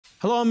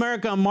Hello,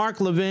 America. I'm Mark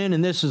Levin,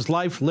 and this is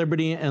Life,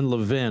 Liberty, and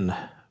Levin.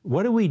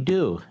 What do we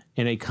do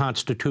in a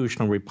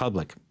constitutional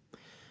republic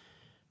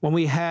when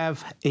we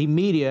have a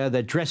media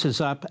that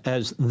dresses up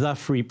as the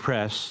free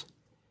press,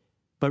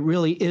 but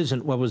really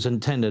isn't what was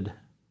intended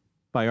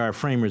by our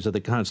framers of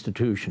the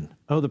Constitution?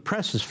 Oh, the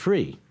press is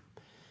free,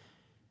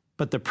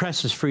 but the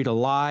press is free to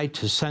lie,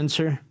 to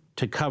censor,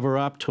 to cover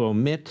up, to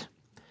omit,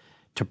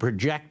 to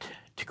project,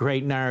 to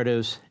create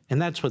narratives,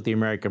 and that's what the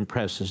American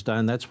press has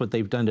done. That's what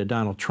they've done to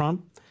Donald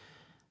Trump.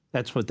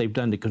 That's what they've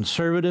done to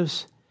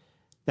conservatives.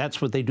 That's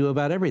what they do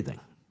about everything.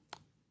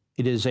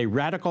 It is a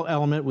radical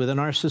element within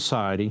our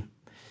society.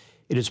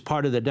 It is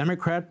part of the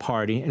Democrat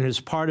Party, and it is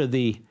part of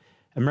the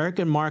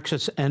American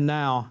Marxist and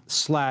now /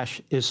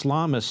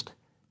 Islamist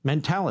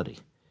mentality.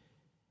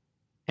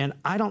 And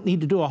I don't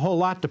need to do a whole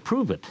lot to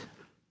prove it.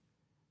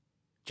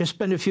 Just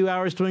spend a few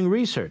hours doing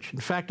research. In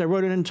fact, I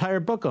wrote an entire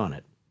book on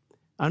it,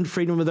 on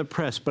freedom of the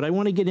press. But I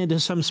want to get into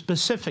some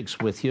specifics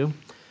with you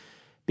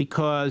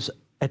because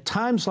at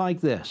times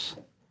like this,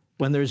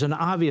 when there's an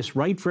obvious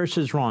right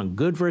versus wrong,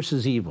 good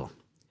versus evil,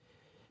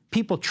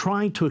 people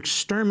trying to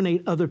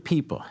exterminate other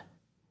people,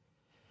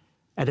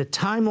 at a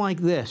time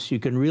like this, you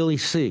can really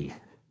see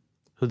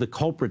who the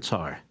culprits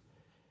are,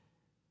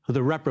 who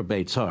the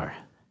reprobates are.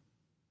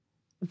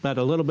 But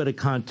a little bit of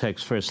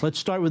context first. Let's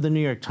start with the New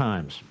York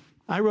Times.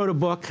 I wrote a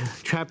book,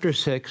 Chapter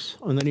 6,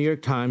 on the New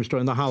York Times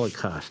during the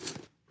Holocaust.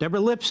 Deborah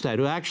Lipstadt,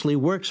 who actually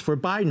works for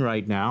Biden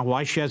right now,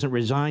 why she hasn't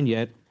resigned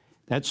yet,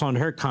 that's on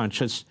her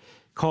conscience,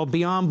 called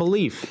Beyond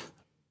Belief,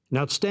 an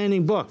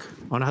outstanding book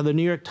on how the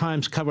New York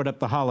Times covered up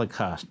the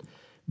Holocaust.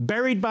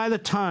 Buried by the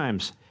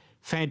Times,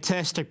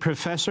 fantastic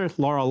professor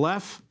Laura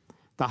Leff,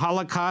 The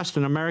Holocaust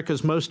in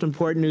America's Most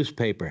Important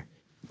Newspaper.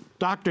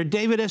 Dr.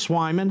 David S.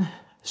 Wyman,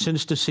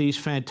 since deceased,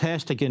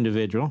 fantastic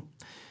individual.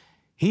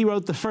 He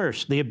wrote the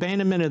first, The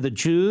Abandonment of the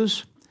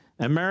Jews,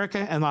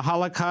 America and the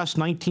Holocaust,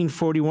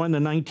 1941 to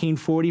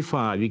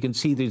 1945. You can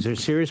see these are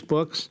serious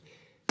books,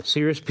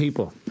 serious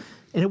people.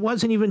 And it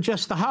wasn't even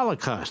just the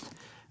Holocaust.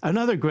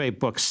 Another great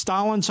book,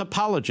 Stalin's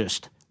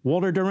Apologist,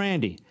 Walter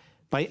Durandi,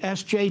 by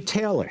S.J.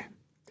 Taylor.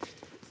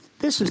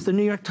 This is the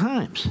New York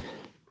Times.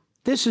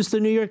 This is the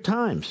New York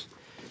Times.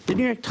 The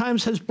New York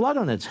Times has blood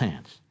on its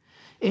hands.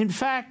 In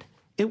fact,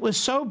 it was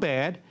so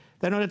bad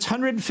that on its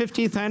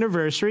 150th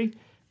anniversary,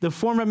 the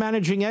former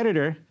managing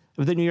editor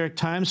of the New York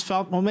Times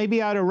felt, well,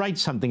 maybe I ought to write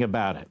something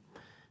about it.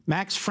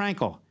 Max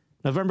Frankel,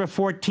 November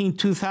 14,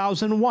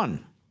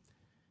 2001,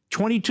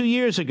 22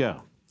 years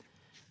ago.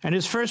 And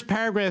his first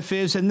paragraph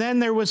is, and then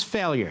there was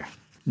failure,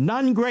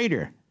 none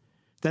greater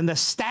than the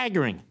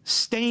staggering,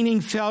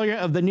 staining failure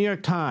of the New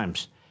York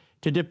Times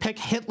to depict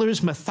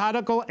Hitler's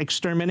methodical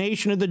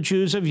extermination of the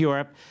Jews of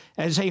Europe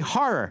as a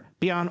horror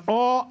beyond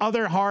all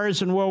other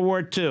horrors in World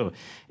War II,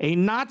 a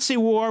Nazi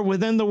war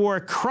within the war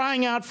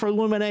crying out for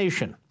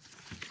illumination.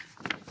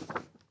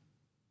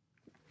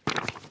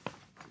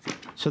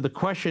 So the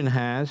question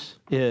has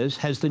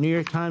the New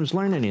York Times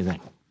learned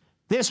anything?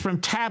 This from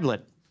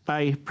Tablet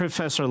by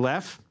Professor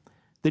Leff,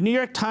 the New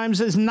York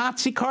Times'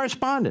 Nazi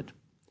correspondent.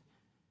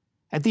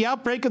 At the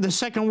outbreak of the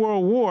Second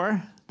World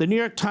War, the New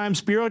York Times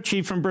bureau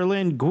chief from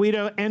Berlin,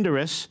 Guido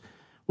Enders,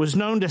 was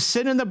known to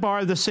sit in the bar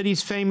of the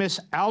city's famous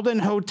Alden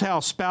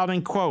Hotel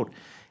spouting, quote,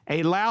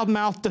 a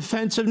loudmouth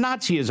defense of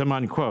Nazism,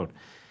 unquote,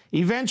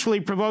 eventually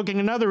provoking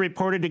another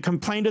reporter to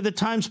complain to the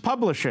Times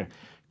publisher,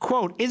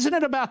 quote, isn't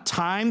it about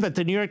time that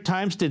the New York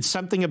Times did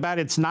something about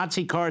its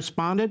Nazi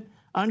correspondent,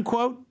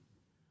 unquote?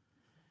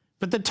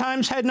 But the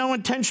Times had no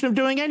intention of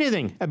doing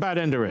anything about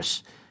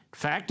Enders. In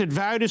fact, it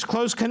valued his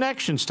close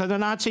connections to the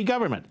Nazi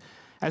government,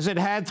 as it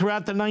had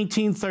throughout the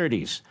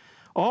 1930s.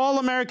 All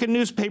American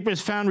newspapers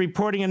found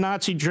reporting in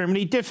Nazi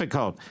Germany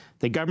difficult.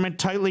 The government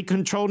tightly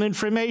controlled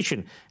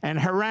information and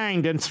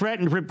harangued and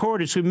threatened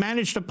reporters who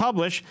managed to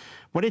publish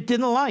what it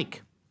didn't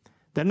like.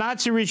 The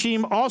Nazi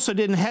regime also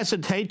didn't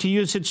hesitate to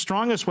use its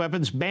strongest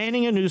weapons,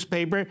 banning a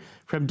newspaper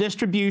from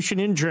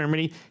distribution in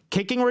Germany,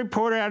 kicking a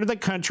reporter out of the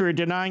country, or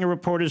denying a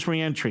reporter's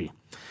reentry.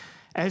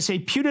 As a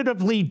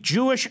putatively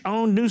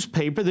Jewish-owned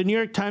newspaper, the New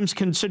York Times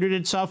considered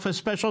itself a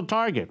special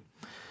target.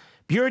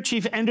 Bureau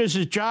Chief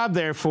Enders' job,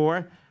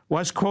 therefore,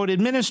 was, quote,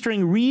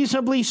 administering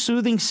reasonably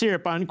soothing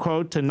syrup,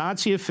 unquote, to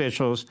Nazi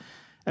officials,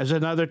 as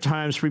another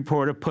Times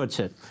reporter puts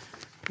it.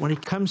 When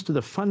it comes to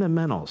the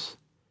fundamentals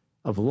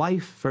of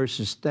life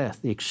versus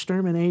death, the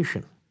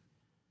extermination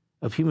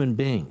of human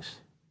beings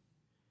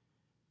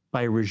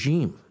by a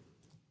regime,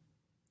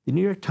 the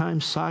New York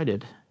Times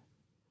sided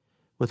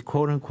with,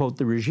 quote unquote,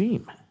 the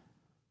regime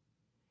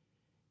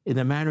in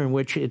the manner in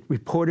which it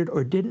reported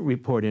or didn't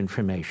report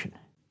information.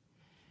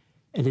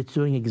 And it's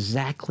doing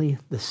exactly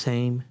the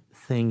same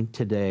thing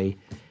today,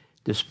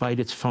 despite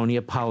its phony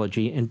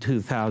apology in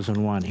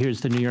 2001. Here's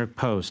the New York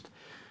Post.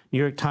 New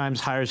York Times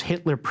hires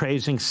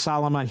Hitler-praising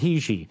Salman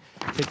Hiji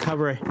to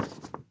cover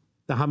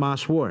the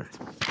Hamas war.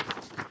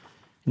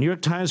 New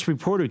York Times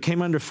reporter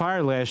came under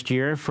fire last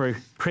year for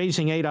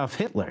praising Adolf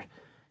Hitler.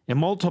 In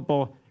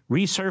multiple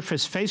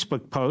resurfaced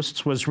Facebook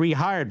posts, was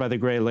rehired by the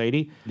Gray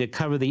Lady to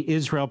cover the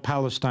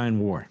Israel-Palestine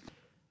war.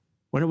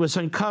 When it was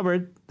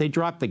uncovered, they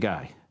dropped the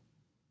guy.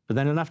 But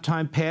then enough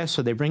time passed,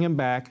 so they bring him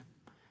back.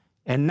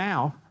 And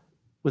now,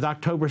 with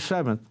October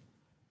 7th,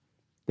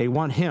 they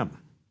want him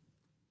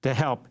to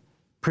help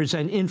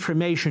present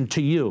information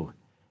to you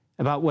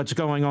about what's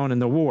going on in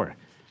the war.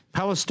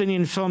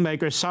 Palestinian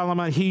filmmaker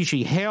Salman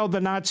Hiji hailed the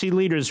Nazi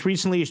leaders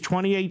recently as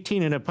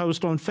 2018 in a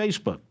post on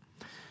Facebook,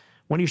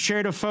 when he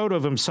shared a photo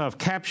of himself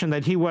captioned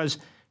that he was,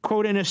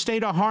 quote, in a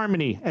state of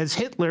harmony as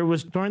Hitler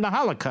was during the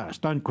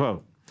Holocaust,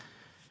 unquote.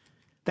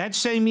 That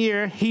same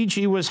year,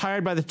 Hiji was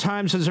hired by the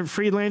Times as a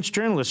freelance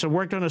journalist and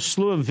worked on a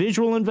slew of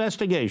visual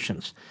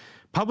investigations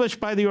published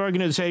by the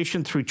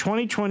organization through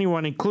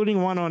 2021,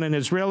 including one on an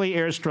Israeli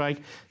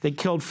airstrike that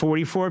killed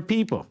 44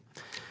 people.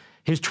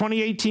 His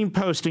 2018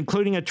 post,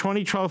 including a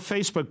 2012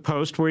 Facebook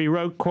post where he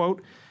wrote,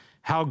 quote,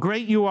 how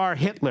great you are,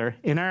 Hitler,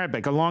 in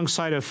Arabic,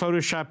 alongside a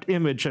photoshopped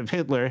image of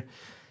Hitler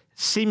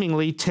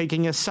seemingly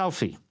taking a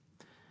selfie.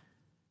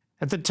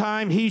 At the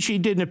time,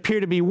 Hiji didn't appear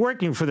to be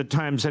working for the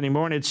Times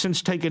anymore and had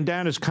since taken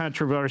down his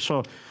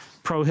controversial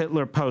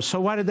pro-Hitler post. So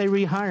why did they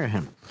rehire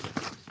him?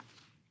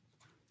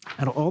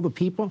 Out of all the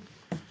people?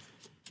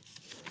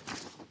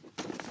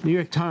 New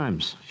York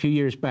Times, a few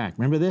years back.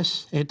 Remember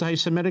this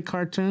anti-Semitic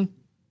cartoon?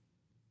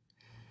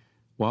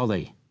 Well,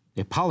 they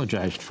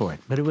apologized for it,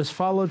 but it was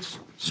followed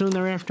soon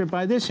thereafter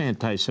by this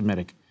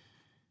anti-Semitic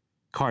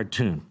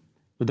cartoon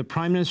with the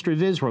Prime Minister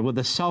of Israel with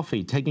a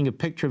selfie taking a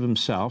picture of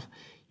himself.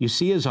 You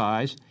see his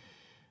eyes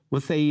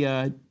with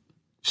a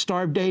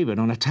Star of David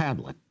on a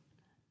tablet.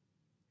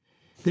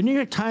 The New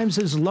York Times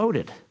is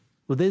loaded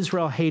with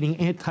Israel-hating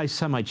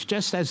anti-Semites,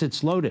 just as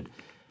it's loaded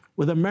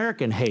with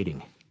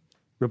American-hating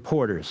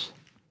reporters,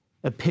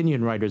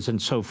 opinion writers, and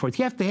so forth.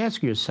 You have to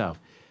ask yourself,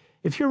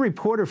 if you're a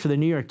reporter for the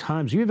New York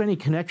Times, you have any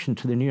connection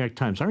to the New York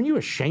Times, aren't you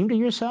ashamed of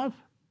yourself?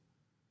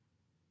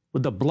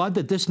 With the blood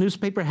that this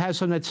newspaper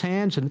has on its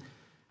hands, and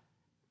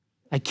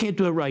I can't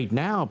do it right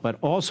now, but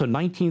also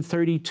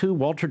 1932,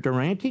 Walter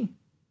Duranty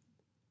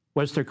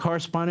was their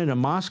correspondent in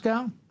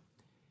Moscow.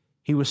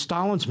 He was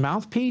Stalin's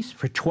mouthpiece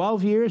for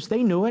 12 years.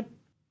 They knew it.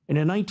 And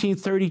in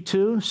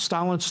 1932,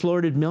 Stalin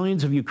slaughtered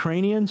millions of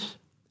Ukrainians.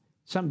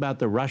 Something about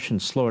the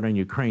Russians slaughtering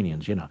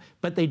Ukrainians, you know.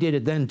 But they did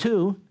it then,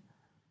 too.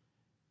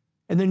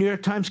 And the New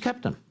York Times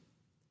kept him.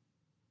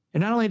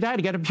 And not only that,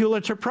 he got a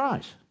Pulitzer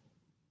Prize.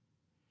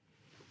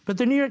 But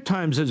the New York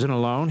Times isn't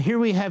alone. Here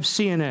we have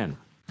CNN,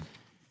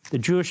 the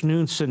Jewish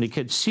news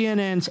syndicate,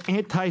 CNN's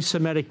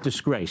anti-Semitic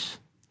disgrace.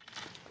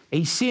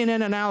 A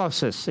CNN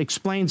analysis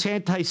explains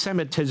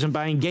anti-Semitism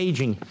by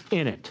engaging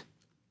in it.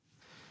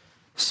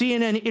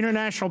 CNN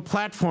International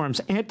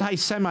Platform's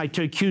anti-Semite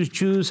to accuse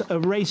Jews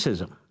of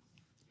racism.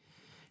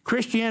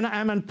 Christiane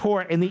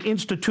Amanpour and the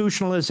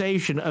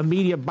institutionalization of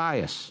media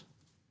bias.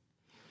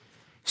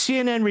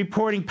 CNN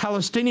reporting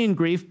Palestinian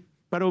grief,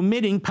 but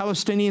omitting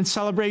Palestinian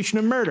celebration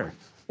of murder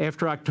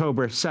after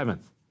October 7th.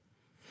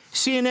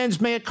 CNN's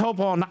mea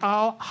culpa on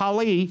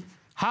Al-Hali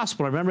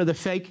Hospital. Remember the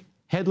fake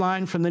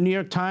headline from the New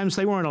York Times?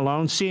 They weren't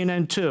alone,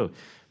 CNN too.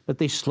 But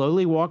they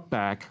slowly walked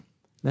back.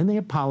 Then they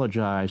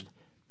apologized,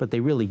 but they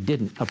really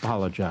didn't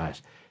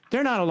apologize.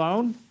 They're not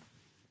alone.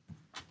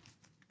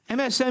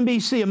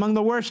 MSNBC, among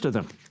the worst of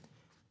them.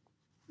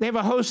 They have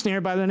a host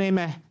there by the name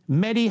of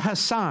Mehdi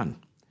Hassan.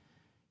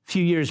 A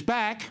few years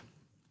back,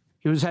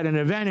 he was at an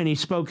event and he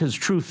spoke his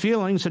true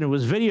feelings, and it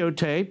was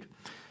videotaped.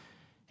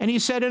 And he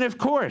said, and of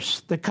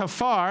course, the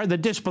kafar, the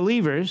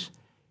disbelievers,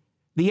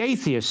 the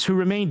atheists who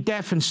remain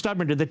deaf and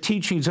stubborn to the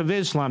teachings of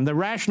Islam, the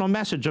rational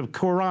message of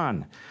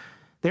Quran,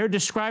 they're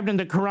described in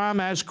the Quran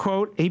as,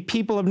 quote, a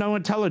people of no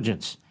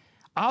intelligence.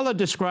 Allah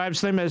describes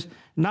them as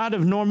not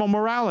of normal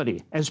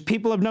morality, as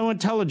people of no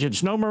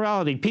intelligence, no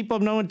morality, people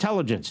of no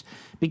intelligence,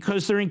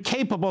 because they're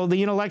incapable of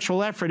the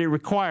intellectual effort it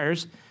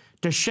requires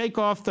to shake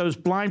off those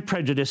blind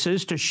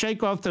prejudices, to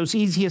shake off those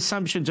easy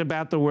assumptions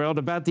about the world,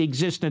 about the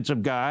existence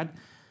of God.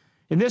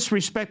 In this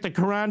respect, the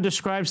Quran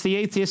describes the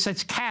atheists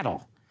as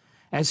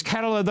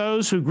cattle of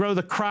those who grow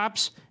the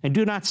crops and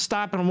do not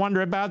stop and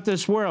wonder about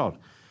this world.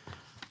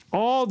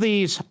 All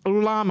these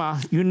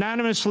ulama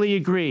unanimously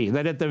agree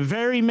that at the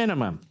very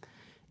minimum,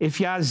 if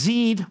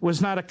Yazid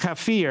was not a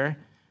kafir,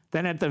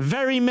 then at the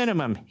very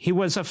minimum, he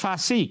was a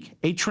fasik,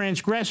 a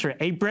transgressor,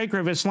 a breaker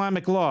of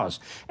Islamic laws,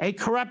 a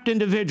corrupt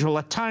individual,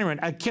 a tyrant,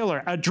 a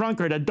killer, a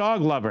drunkard, a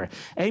dog lover,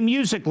 a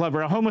music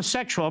lover, a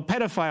homosexual, a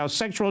pedophile,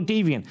 sexual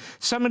deviant,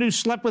 someone who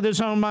slept with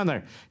his own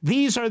mother.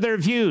 These are their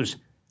views.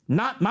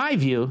 Not my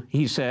view,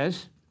 he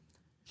says.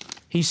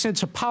 He's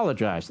since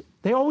apologized.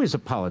 They always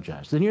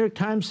apologize. The New York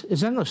Times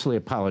is endlessly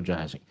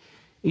apologizing.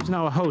 He's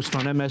now a host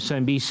on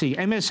MSNBC.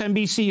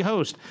 MSNBC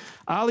host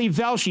Ali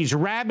Velshi's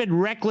rabid,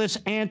 reckless,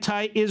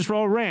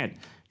 anti-Israel rant,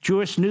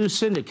 Jewish news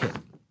syndicate.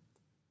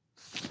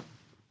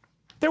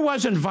 There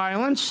wasn't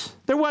violence.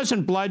 There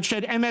wasn't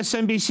bloodshed.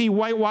 MSNBC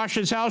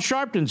whitewashes Al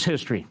Sharpton's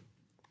history.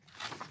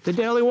 The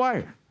Daily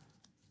Wire.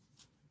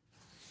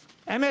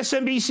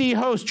 MSNBC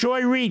host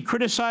Joy Reid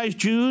criticized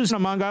Jews,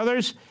 among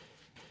others,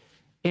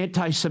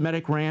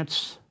 anti-Semitic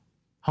rants,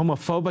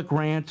 homophobic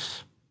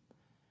rants,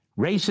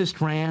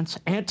 racist rants,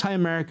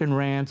 anti-American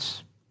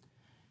rants.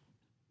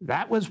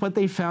 That was what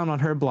they found on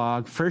her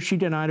blog. First, she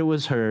denied it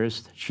was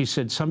hers. She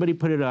said somebody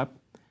put it up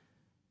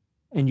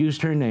and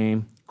used her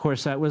name. Of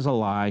course, that was a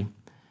lie.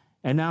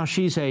 And now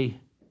she's a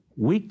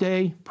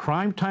weekday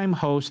primetime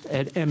host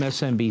at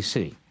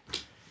MSNBC.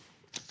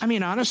 I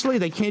mean, honestly,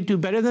 they can't do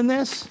better than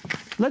this.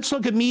 Let's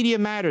look at Media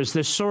Matters,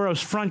 this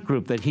Soros front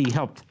group that he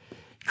helped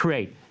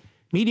create.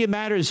 Media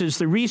Matters is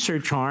the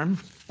research arm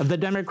of the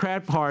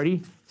Democrat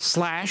Party /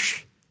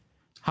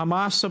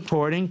 Hamas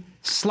supporting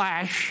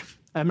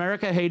 /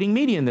 America hating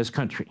media in this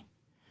country.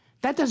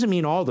 That doesn't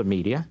mean all the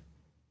media,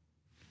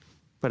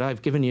 but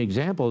I've given you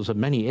examples of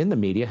many in the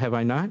media, have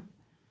I not?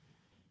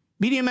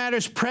 Media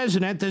Matters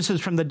president, this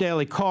is from the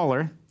Daily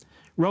Caller,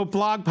 wrote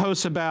blog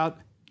posts about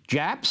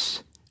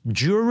Japs,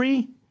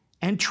 Jewry,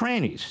 and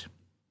trannies.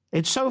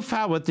 It's so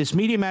foul what this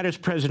Media Matters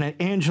president,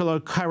 Angelo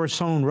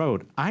Carasone,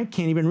 wrote. I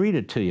can't even read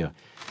it to you.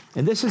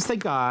 And this is the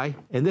guy,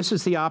 and this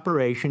is the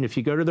operation, if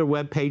you go to their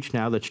webpage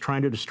now, that's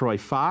trying to destroy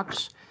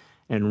Fox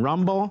and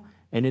Rumble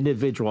and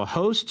individual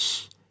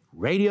hosts,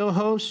 radio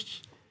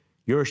hosts,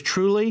 yours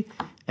truly,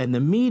 and the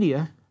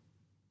media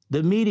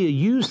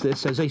use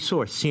this as a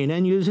source.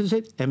 CNN uses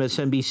it,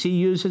 MSNBC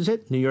uses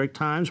it, New York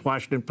Times,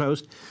 Washington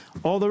Post,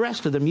 all the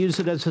rest of them use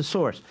it as a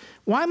source.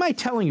 Why am I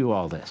telling you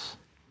all this?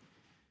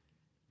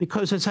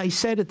 Because as I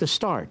said at the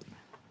start,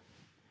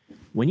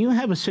 when you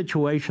have a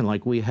situation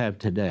like we have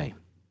today,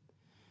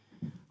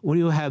 when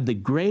you have the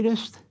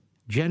greatest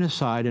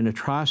genocide and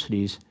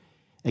atrocities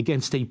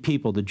against a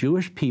people, the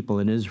Jewish people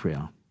in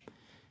Israel,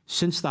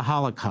 since the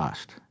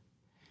Holocaust,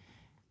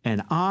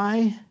 and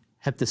I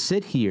have to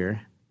sit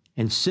here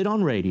and sit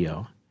on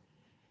radio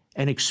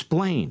and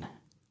explain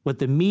what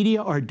the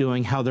media are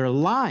doing, how they're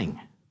lying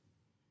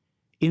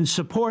in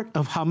support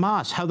of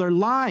Hamas, how they're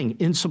lying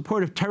in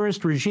support of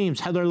terrorist regimes,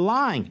 how they're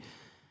lying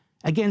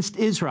against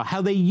Israel,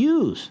 how they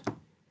use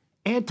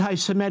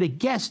anti-Semitic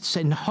guests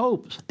and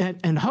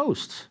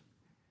hosts.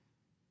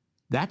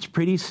 That's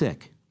pretty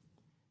sick.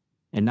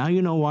 And now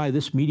you know why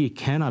this media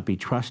cannot be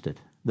trusted,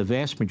 the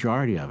vast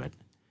majority of it.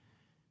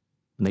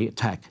 When they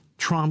attack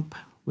Trump,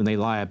 when they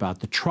lie about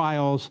the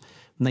trials,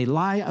 when they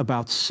lie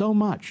about so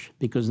much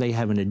because they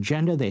have an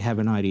agenda, they have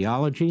an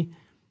ideology.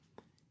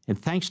 And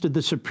thanks to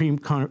the Supreme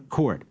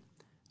Court,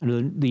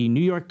 under the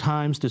New York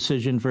Times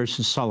decision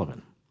versus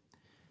Sullivan,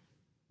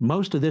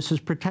 most of this is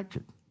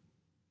protected.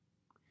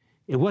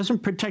 It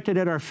wasn't protected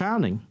at our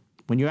founding,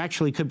 when you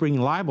actually could bring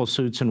libel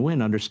suits and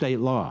win under state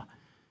law.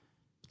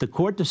 The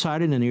court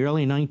decided in the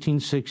early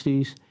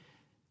 1960s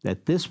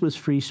that this was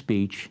free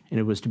speech and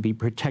it was to be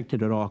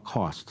protected at all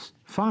costs.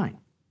 Fine.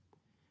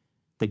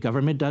 The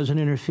government doesn't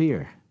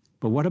interfere.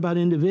 But what about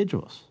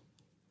individuals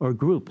or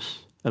groups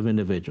of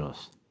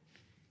individuals?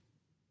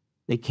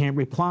 They can't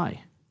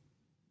reply.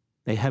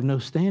 They have no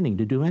standing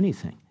to do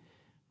anything,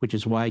 which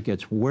is why it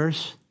gets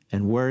worse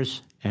and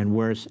worse and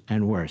worse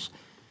and worse.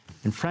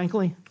 And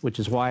frankly, which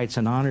is why it's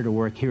an honor to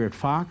work here at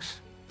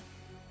Fox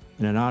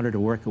and an honor to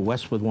work at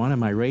Westwood One on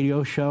my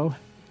radio show,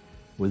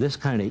 where this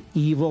kind of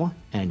evil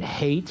and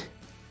hate,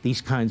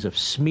 these kinds of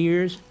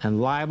smears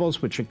and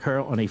libels, which occur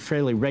on a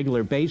fairly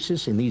regular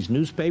basis in these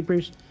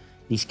newspapers,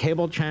 these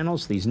cable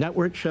channels, these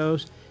network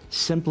shows,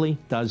 simply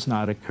does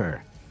not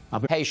occur.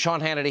 Hey, Sean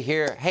Hannity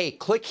here. Hey,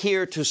 click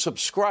here to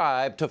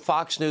subscribe to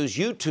Fox News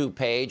YouTube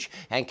page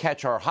and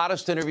catch our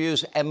hottest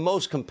interviews and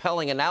most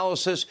compelling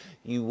analysis.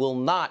 You will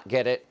not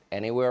get it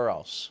anywhere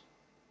else.